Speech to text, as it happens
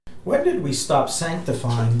When did we stop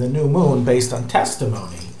sanctifying the new moon based on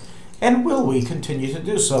testimony, and will we continue to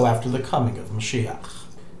do so after the coming of Mashiach?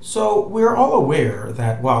 So we're all aware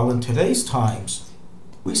that while in today's times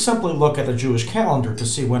we simply look at a Jewish calendar to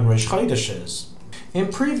see when Rosh Chodesh is,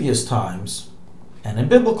 in previous times, and in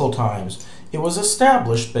biblical times, it was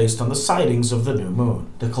established based on the sightings of the new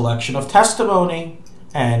moon, the collection of testimony,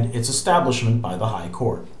 and its establishment by the High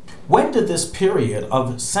Court. When did this period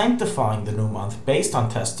of sanctifying the new month based on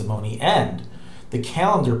testimony end, the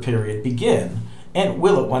calendar period begin, and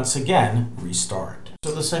will it once again restart?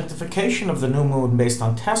 So the sanctification of the new moon based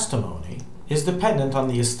on testimony is dependent on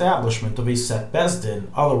the establishment of a set Bezdin,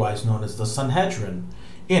 otherwise known as the Sanhedrin,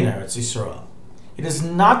 in Eretz Yisrael. It is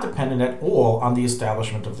not dependent at all on the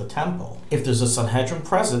establishment of the temple. If there's a Sanhedrin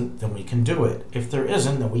present, then we can do it. If there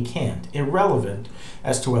isn't, then we can't, irrelevant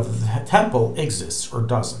as to whether the temple exists or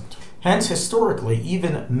doesn't. Hence, historically,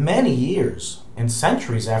 even many years and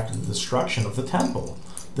centuries after the destruction of the temple,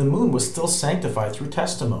 the moon was still sanctified through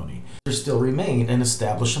testimony. There still remained an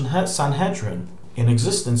established Sanhedrin in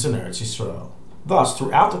existence in Eretz Yisrael. Thus,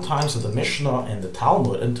 throughout the times of the Mishnah and the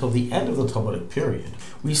Talmud until the end of the Talmudic period,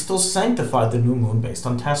 we still sanctified the new moon based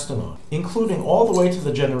on testimony, including all the way to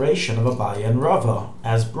the generation of Abaye and Rava,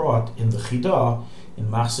 as brought in the Chidah, in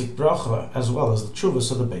Machzik Bracha, as well as the Chuvas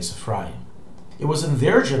of the Beis Ephraim. It was in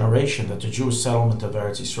their generation that the Jewish settlement of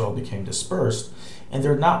Eretz Yisrael became dispersed, and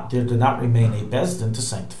there did not remain a Bezdin to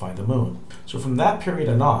sanctify the moon. So from that period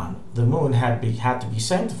on, the moon had to be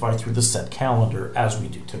sanctified through the set calendar, as we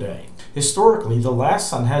do today. Historically, the last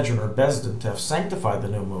Sanhedrin or Bezdin to have sanctified the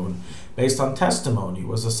new moon based on testimony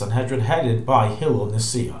was the Sanhedrin headed by Hillel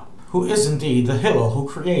Nisiah, who is indeed the Hillel who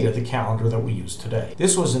created the calendar that we use today.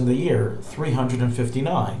 This was in the year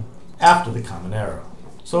 359 after the Common Era.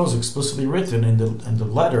 So is explicitly written in the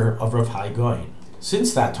letter of Rav Hai Gaon.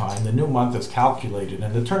 Since that time, the new month is calculated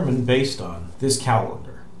and determined based on this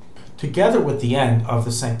calendar. Together with the end of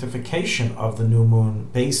the sanctification of the new moon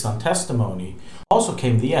based on testimony, also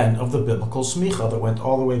came the end of the biblical smicha that went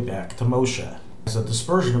all the way back to Moshe, as a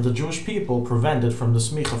dispersion of the Jewish people prevented from the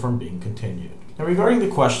smicha from being continued. Now regarding the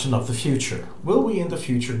question of the future, will we in the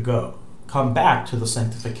future come back to the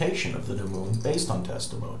sanctification of the new moon based on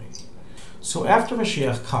testimony? So after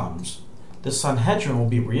Mashiach comes, the Sanhedrin will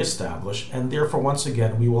be reestablished, and therefore once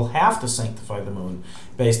again we will have to sanctify the moon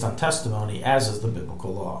based on testimony, as is the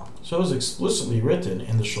biblical law. So is explicitly written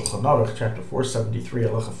in the Shulchan Aruch, chapter 473,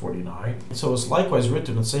 halacha 49. And so is likewise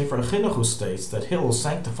written in Sefer Chinuch, who states that Hillel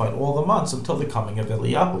sanctified all the months until the coming of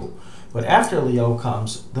Eliyahu. But after Eliyahu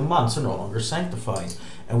comes, the months are no longer sanctified,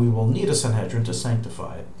 and we will need a Sanhedrin to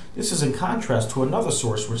sanctify it. This is in contrast to another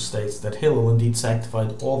source which states that Hillel indeed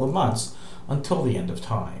sanctified all the months until the end of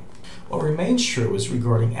time. What remains true is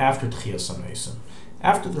regarding after Tchias HaMesim.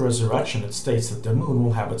 After the resurrection, it states that the moon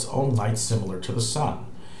will have its own light similar to the sun.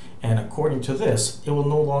 And according to this, it will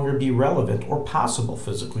no longer be relevant or possible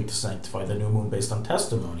physically to sanctify the new moon based on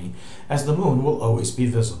testimony, as the moon will always be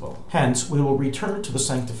visible. Hence, we will return to the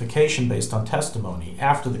sanctification based on testimony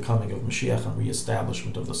after the coming of Mashiach and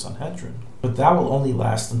reestablishment of the Sanhedrin. But that will only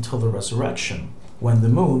last until the resurrection, when the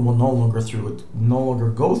moon will no longer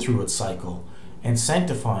go through its cycle, and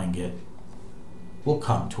sanctifying it will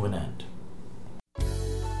come to an end.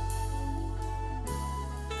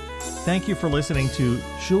 Thank you for listening to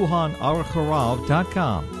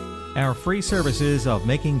ShulchanAruchHarav.com. Our free services of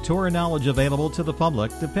making Torah knowledge available to the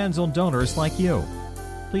public depends on donors like you.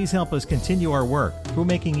 Please help us continue our work through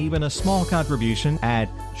making even a small contribution at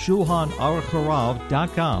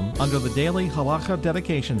ShulchanAruchHarav.com under the Daily Halacha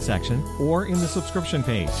Dedication section or in the subscription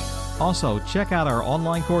page. Also, check out our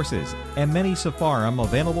online courses and many Sefarim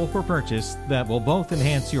available for purchase that will both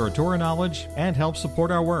enhance your Torah knowledge and help support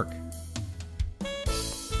our work.